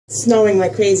snowing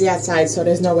like crazy outside, so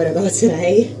there's nowhere to go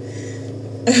today.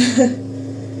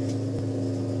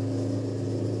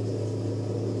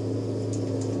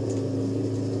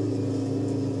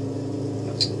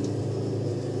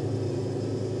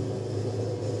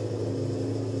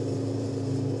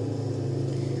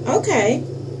 Okay.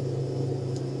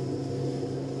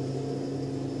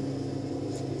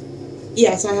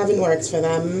 Yes, I haven't worked for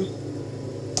them.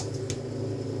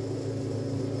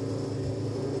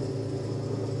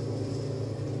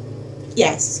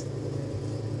 Yes.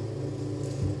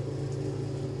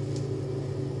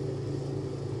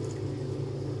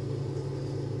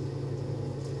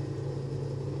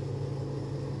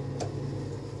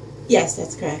 Yes,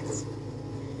 that's correct.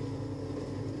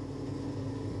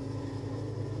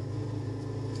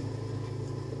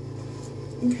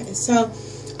 Okay, so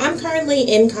I'm currently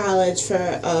in college for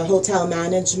hotel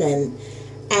management,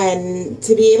 and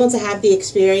to be able to have the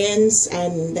experience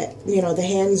and the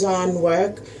hands-on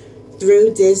work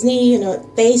through Disney,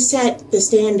 they set the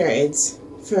standards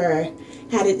for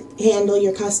how to handle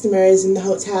your customers in the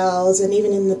hotels and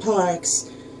even in the parks.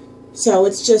 So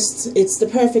it's the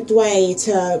perfect way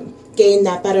to gain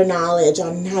that better knowledge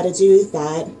on how to do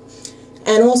that.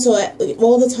 And also,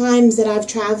 all the times that I've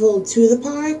traveled to the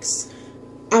parks,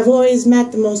 I've always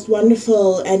met the most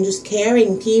wonderful and just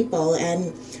caring people,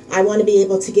 and I want to be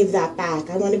able to give that back.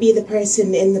 I want to be the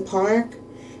person in the park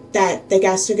that the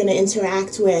guests are going to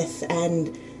interact with,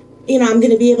 and I'm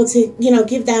going to be able to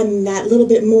give them that little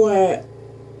bit more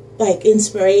like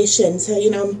inspiration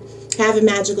to have a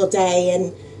magical day,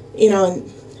 and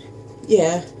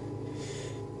yeah.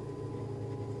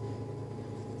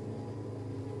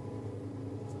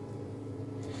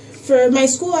 For my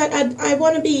school, I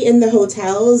want to be in the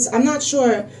hotels. I'm not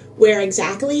sure where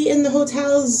exactly in the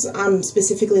hotels I'm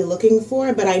specifically looking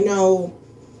for, but I know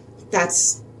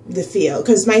that's the field,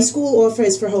 because my school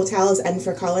offers for hotels and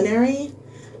for culinary,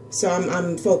 so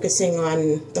I'm focusing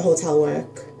on the hotel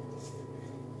work.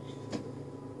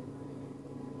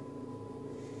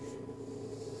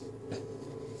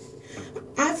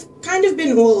 I've kind of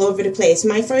been all over the place.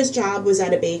 My first job was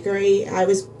at a bakery. I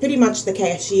was pretty much the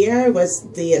cashier,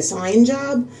 was the assigned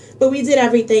job, but we did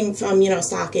everything from,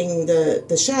 stocking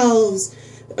the shelves,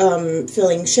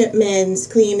 filling shipments,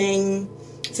 cleaning.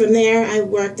 From there, I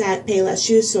worked at Payless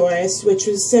Shoe Source, which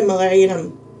was similar,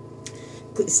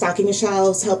 stocking the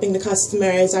shelves, helping the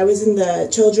customers. I was in the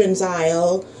children's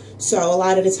aisle, so a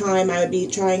lot of the time I would be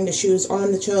trying the shoes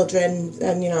on the children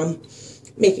and,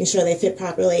 making sure they fit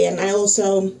properly. And I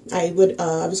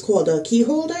was called a key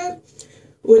holder,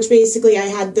 which basically I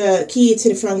had the key to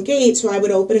the front gate, so I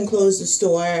would open and close the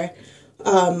store.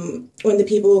 When the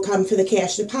people would come for the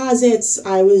cash deposits,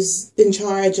 I was in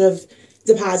charge of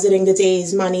depositing the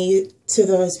day's money to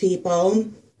those people.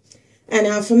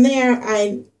 And from there,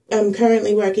 I'm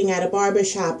currently working at a barber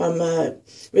shop. I'm a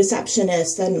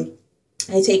receptionist, and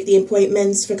I take the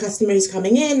appointments for customers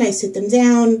coming in. I sit them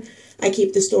down. I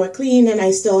keep the store clean, and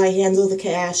I handle the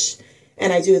cash,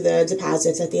 and I do the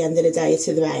deposits at the end of the day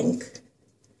to the bank.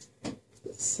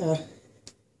 So.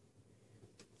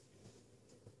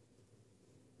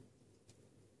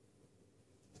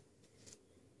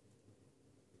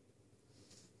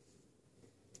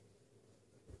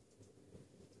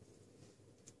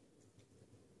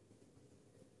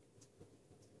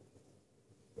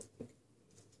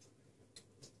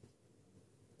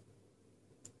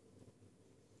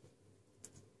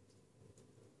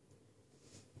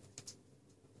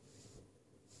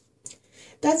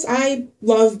 I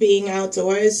love being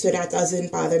outdoors, so that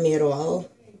doesn't bother me at all.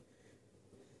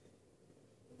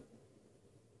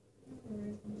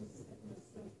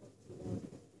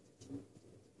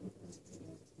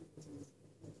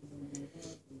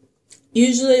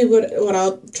 Usually what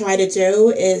I'll try to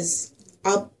do is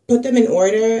I'll put them in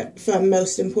order from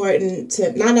most important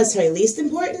to not necessarily least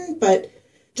important, but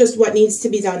just what needs to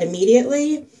be done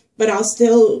immediately. But I'll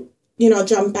still,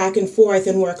 jump back and forth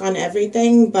and work on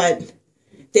everything, but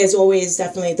there's always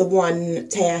definitely the one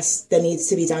task that needs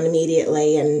to be done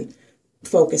immediately and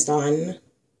focused on.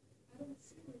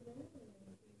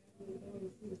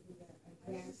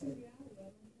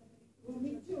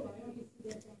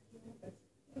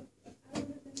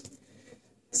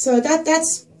 So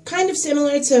that's kind of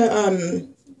similar to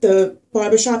the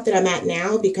barbershop that I'm at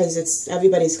now, because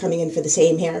everybody's coming in for the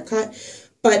same haircut.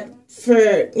 But for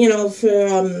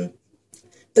the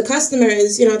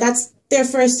customers, that's their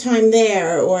first time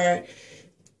there, or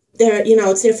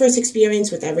it's their first experience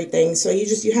with everything. So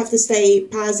you have to stay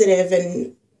positive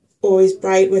and always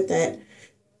bright with it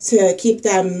to keep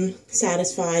them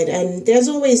satisfied. And there's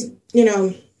always,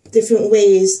 different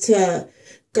ways to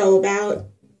go about,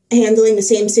 handling the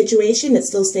same situation, it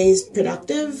still stays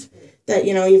productive, that,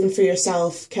 you know, even for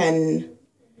yourself can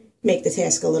make the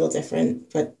task a little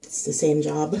different, but it's the same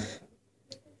job.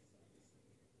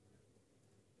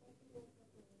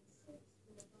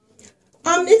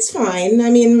 It's fine. I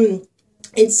mean,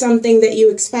 it's something that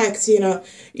you expect, you know,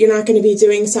 you're not going to be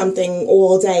doing something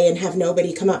all day and have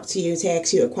nobody come up to you to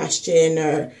ask you a question,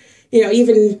 or, you know,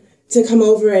 even to come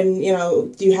over and, you know,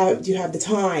 do you have the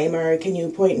time, or can you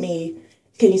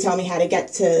can you tell me how to get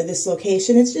to this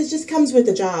location? It just comes with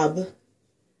the job.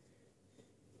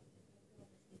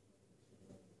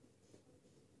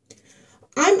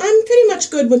 I'm pretty much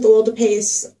good with all the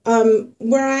pace.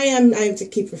 Where I am, I have to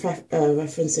keep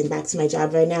referencing back to my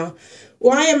job right now.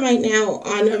 Where I am right now,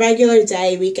 on a regular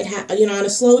day, we could have, you know, on a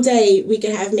slow day, we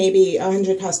could have maybe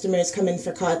 100 customers come in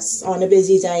for cuts. On a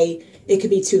busy day, it could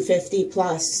be 250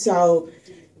 plus. So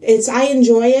I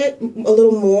enjoy it a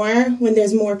little more when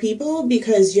there's more people,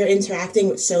 because you're interacting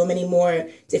with so many more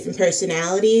different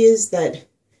personalities that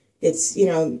it's, you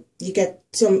know, you get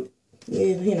some,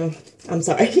 you know, I'm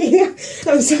sorry.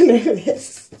 I'm so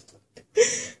nervous.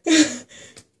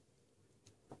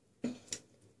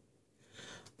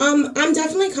 I'm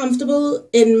definitely comfortable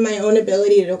in my own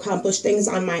ability to accomplish things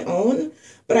on my own,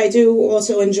 but I do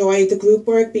also enjoy the group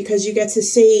work, because you get to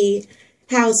see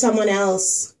how someone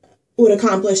else would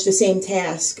accomplish the same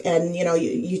task, and you know,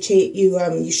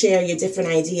 you share your different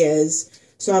ideas.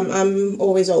 So I'm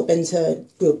always open to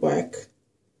group work.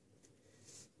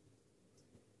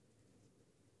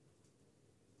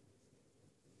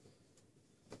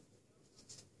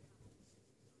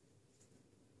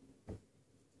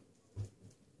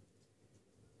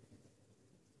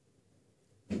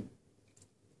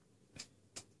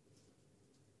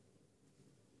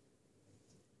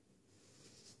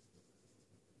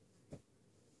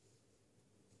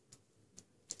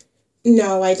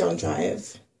 No, I don't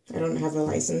drive. I don't have a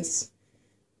license.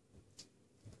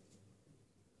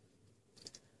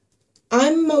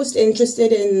 I'm most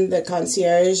interested in the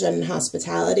concierge and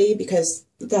hospitality, because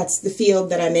that's the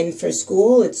field that I'm in for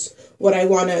school. It's what I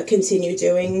want to continue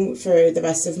doing for the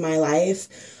rest of my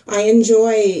life. I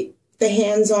enjoy the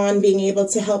hands-on, being able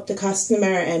to help the customer,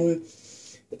 and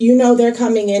you know, they're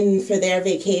coming in for their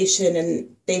vacation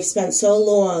and they've spent so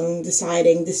long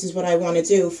deciding this is what I want to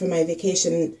do for my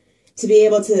vacation, to be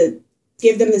able to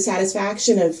give them the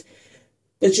satisfaction of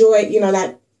the joy, you know,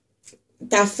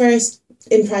 that first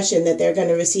impression that they're going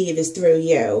to receive is through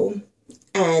you.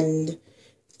 And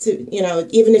to, you know,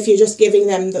 even if you're just giving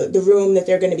them the room that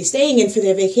they're going to be staying in for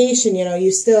their vacation, you know,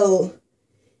 you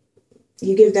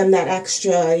give them that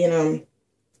extra, you know,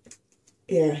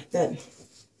 yeah, that.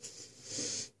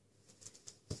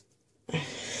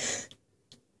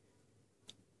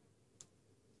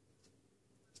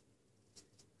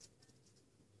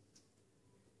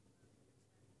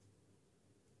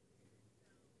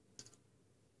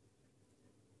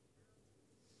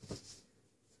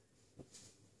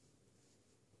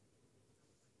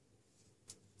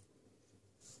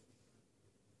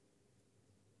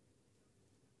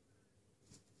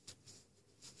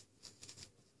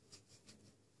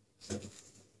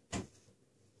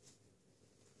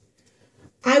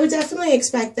 I would definitely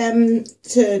expect them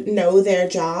to know their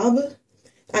job.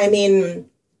 I mean,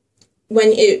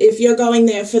 if you're going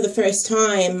there for the first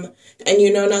time and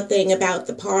you know nothing about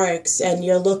the parks and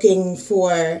you're looking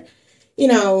for, you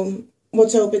know,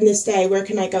 what's open this day, where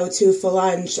can I go to for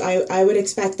lunch, I would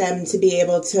expect them to be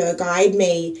able to guide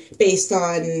me based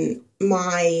on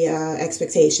my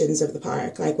expectations of the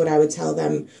park. Like what I would tell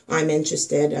them, I'm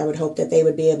interested. I would hope that they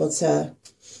would be able to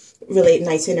relate an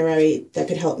itinerary that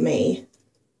could help me.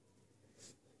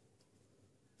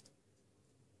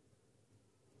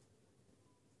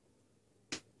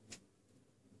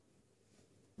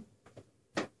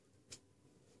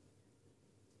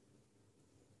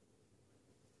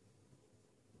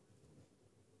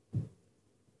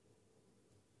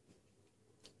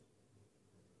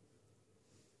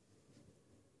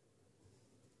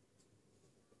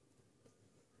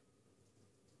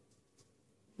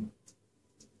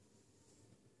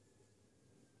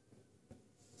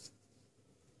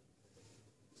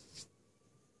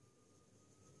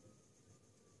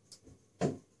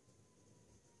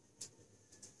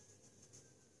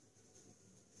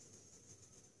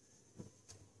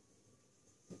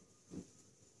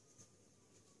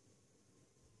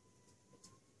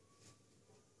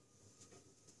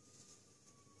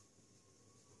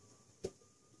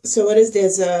 So what is,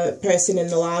 there's a person in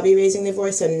the lobby raising their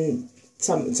voice and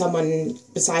someone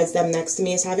besides them next to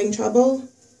me is having trouble?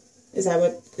 Is that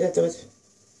what,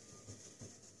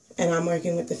 and I'm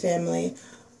working with the family.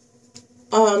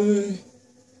 Um,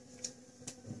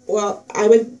 Well, I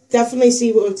would definitely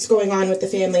see what's going on with the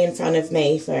family in front of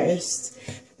me first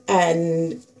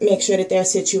and make sure that they're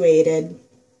situated.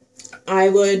 I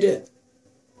would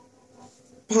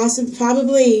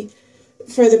probably,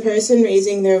 for the person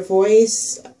raising their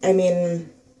voice, I mean,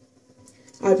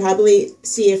 I'd probably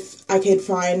see if I could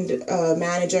find a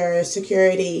manager or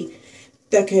security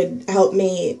that could help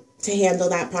me to handle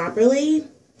that properly.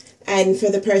 And for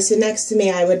the person next to me,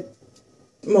 I would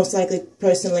most likely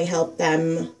personally help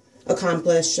them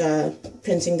accomplish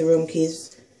printing the room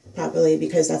keys properly,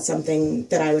 because that's something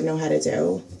that I would know how to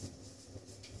do.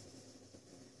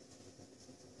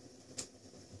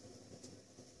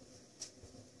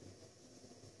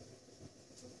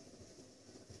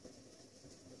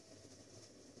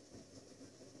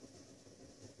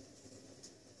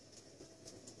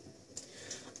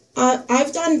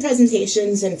 I've done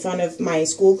presentations in front of my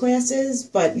school classes,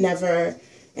 but never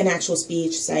an actual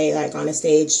speech, say, like on a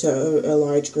stage to a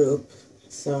large group.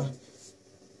 So,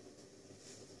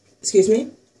 excuse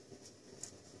me?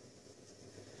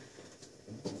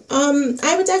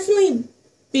 I would definitely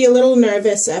be a little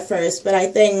nervous at first, but I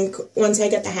think once I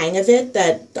get the hang of it,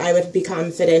 that I would be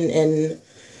confident in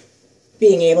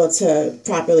being able to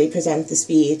properly present the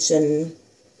speech and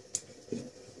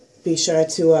be sure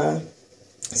to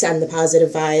send the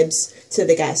positive vibes to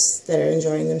the guests that are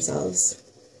enjoying themselves.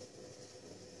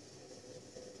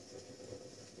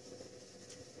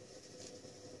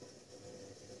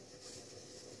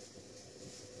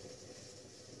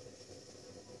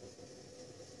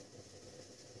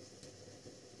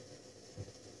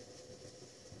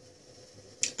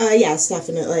 Yes,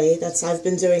 definitely. I've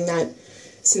been doing that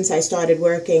since I started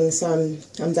working, so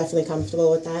I'm definitely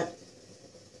comfortable with that.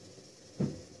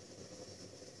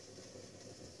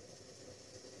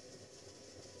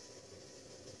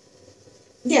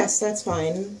 Yes, that's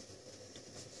fine.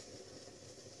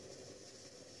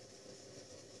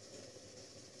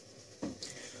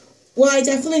 Well, I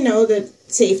definitely know that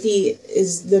safety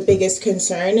is the biggest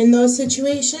concern in those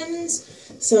situations,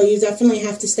 so you definitely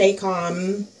have to stay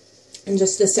calm and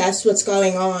just assess what's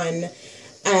going on.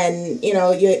 And, you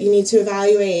know, you need to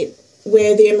evaluate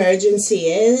where the emergency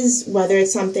is, whether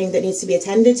it's something that needs to be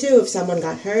attended to if someone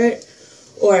got hurt,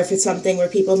 or if it's something where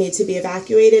people need to be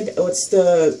evacuated. What's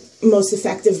the most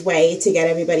effective way to get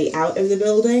everybody out of the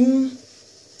building?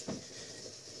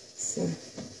 So.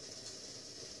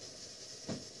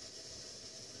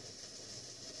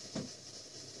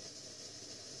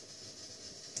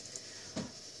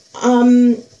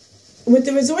 With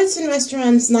the resorts and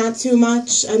restaurants, not too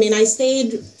much. I mean, I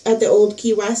stayed at the old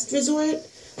Key West resort,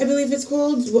 I believe it's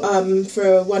called,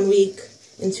 for 1 week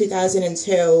in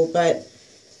 2002, but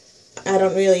I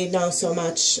don't really know so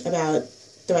much about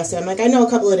the rest of them. Like, I know a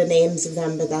couple of the names of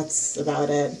them, but that's about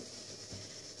it.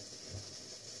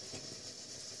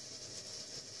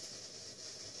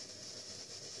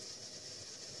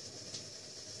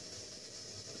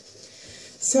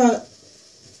 So,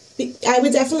 I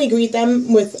would definitely greet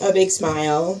them with a big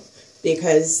smile,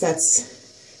 because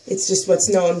it's just what's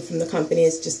known from the company.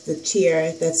 It's just the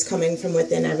cheer that's coming from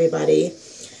within everybody.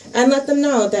 And let them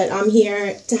know that I'm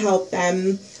here to help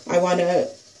them. I want to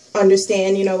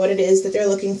understand, you know, what it is that they're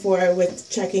looking for with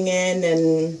checking in,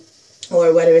 and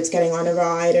or whether it's getting on a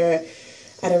ride or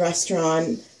at a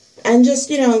restaurant. And just,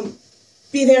 you know,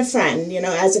 be their friend, you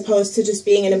know, as opposed to just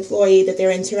being an employee that they're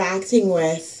interacting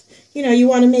with. You know, you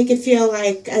want to make it feel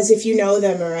like as if you know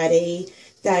them already,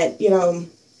 that, you know,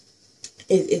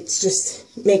 it's just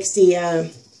makes the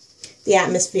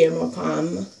atmosphere more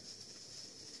calm.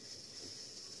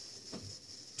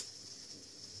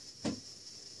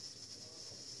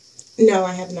 No,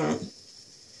 I have not.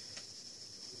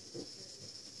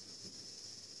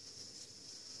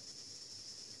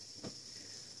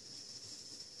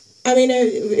 I mean,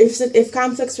 if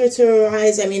conflicts were to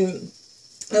arise, I mean,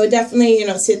 I would definitely, you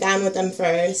know, sit down with them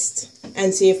first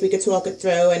and see if we could talk it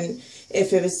through. And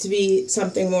if it was to be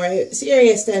something more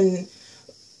serious, then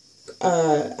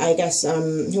I guess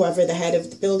whoever the head of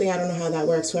the building, I don't know how that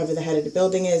works, whoever the head of the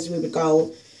building is, we would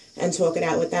go and talk it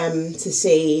out with them to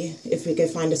see if we could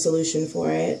find a solution for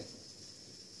it.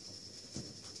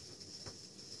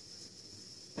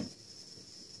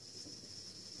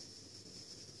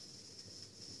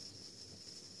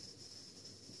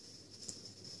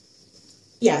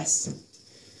 Yes.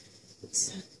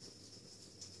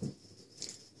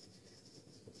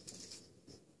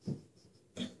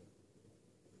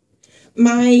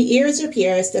 My ears are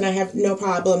pierced, and I have no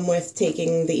problem with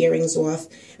taking the earrings off.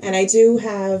 And I do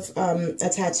have a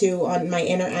tattoo on my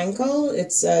inner ankle.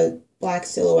 It's a black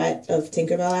silhouette of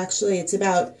Tinkerbell, actually. It's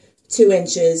about 2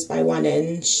 inches by 1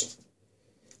 inch.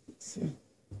 So.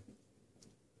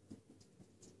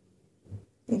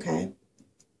 Okay.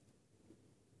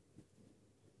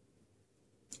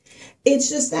 It's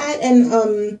just that, and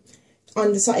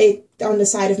on the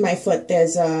side of my foot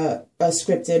there's a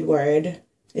scripted word.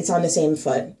 It's on the same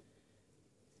foot.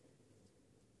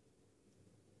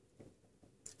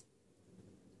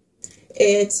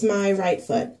 It's my right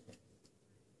foot.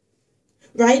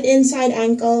 Right inside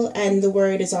ankle, and the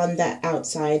word is on the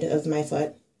outside of my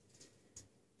foot.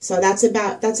 So that's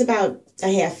about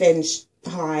a half inch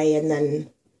high, and then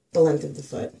the length of the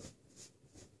foot.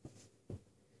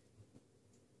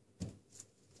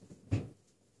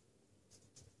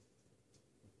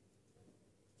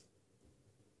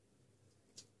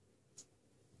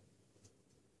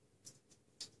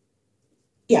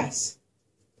 Yes.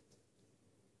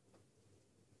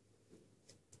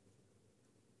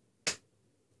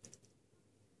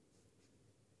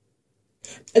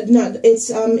 No, it's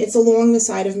along the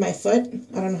side of my foot.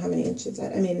 I don't know how many inches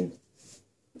that. I mean,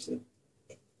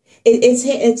 it's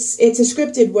a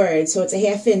scripted word, so it's a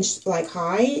half inch like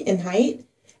high in height,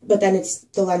 but then it's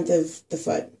the length of the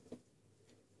foot.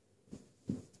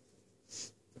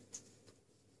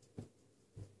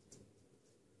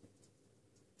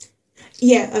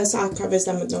 Yeah, a sock covers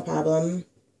them with no problem.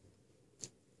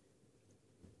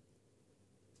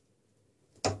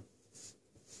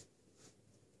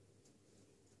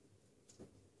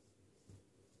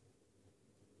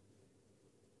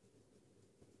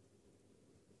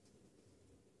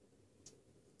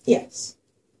 Yes.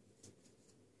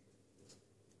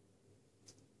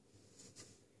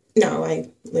 No, I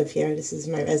live here. This is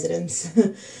my residence.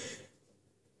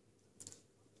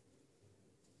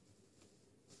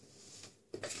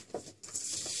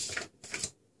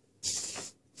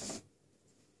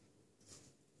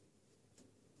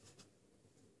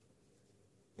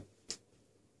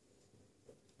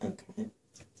 Okay.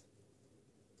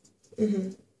 Mm-hmm.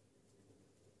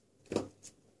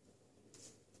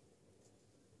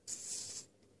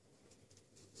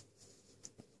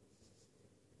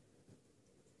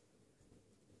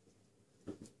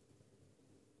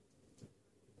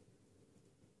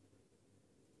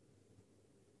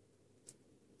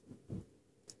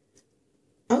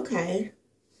 Okay.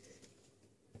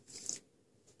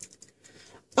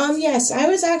 Yes, I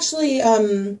was actually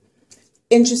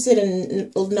interested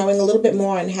in knowing a little bit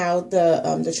more on how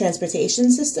the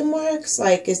transportation system works.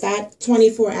 Like, is that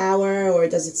 24-hour, or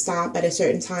does it stop at a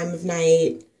certain time of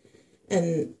night?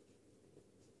 And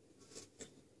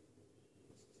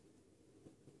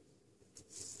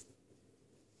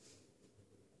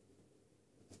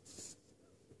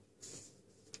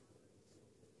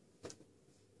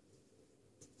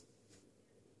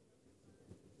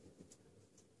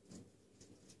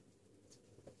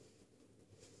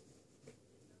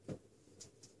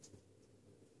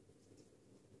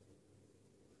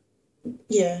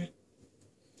yeah.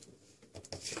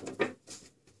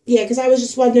 Yeah, because I was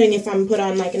just wondering if I'm put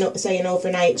on like say an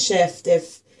overnight shift,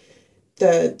 if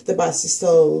the bus is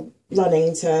still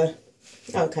running to.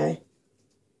 Okay.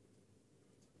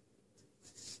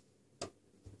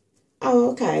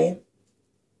 Oh, okay.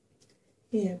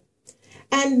 Yeah.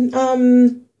 And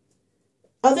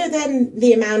other than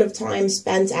the amount of time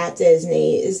spent at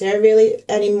Disney, is there really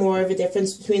any more of a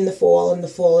difference between the Fall and the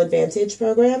Fall Advantage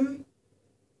program?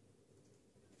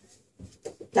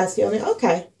 That's the only.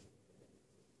 Okay.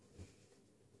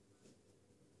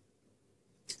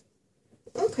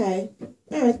 Okay.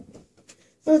 All right.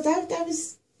 Well, that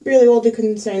was really all the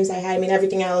concerns I had. I mean,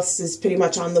 everything else is pretty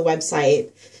much on the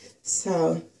website.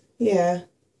 So, yeah.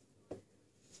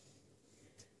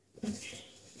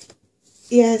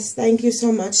 Yes, thank you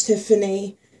so much,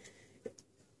 Tiffany.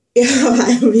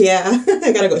 Yeah, yeah.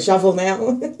 I gotta go shuffle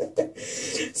now.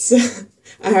 So,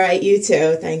 all right, you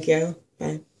too. Thank you.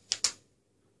 Bye.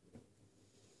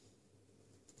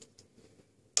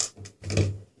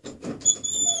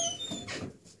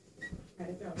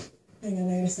 Hang on,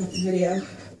 I gotta stop the video.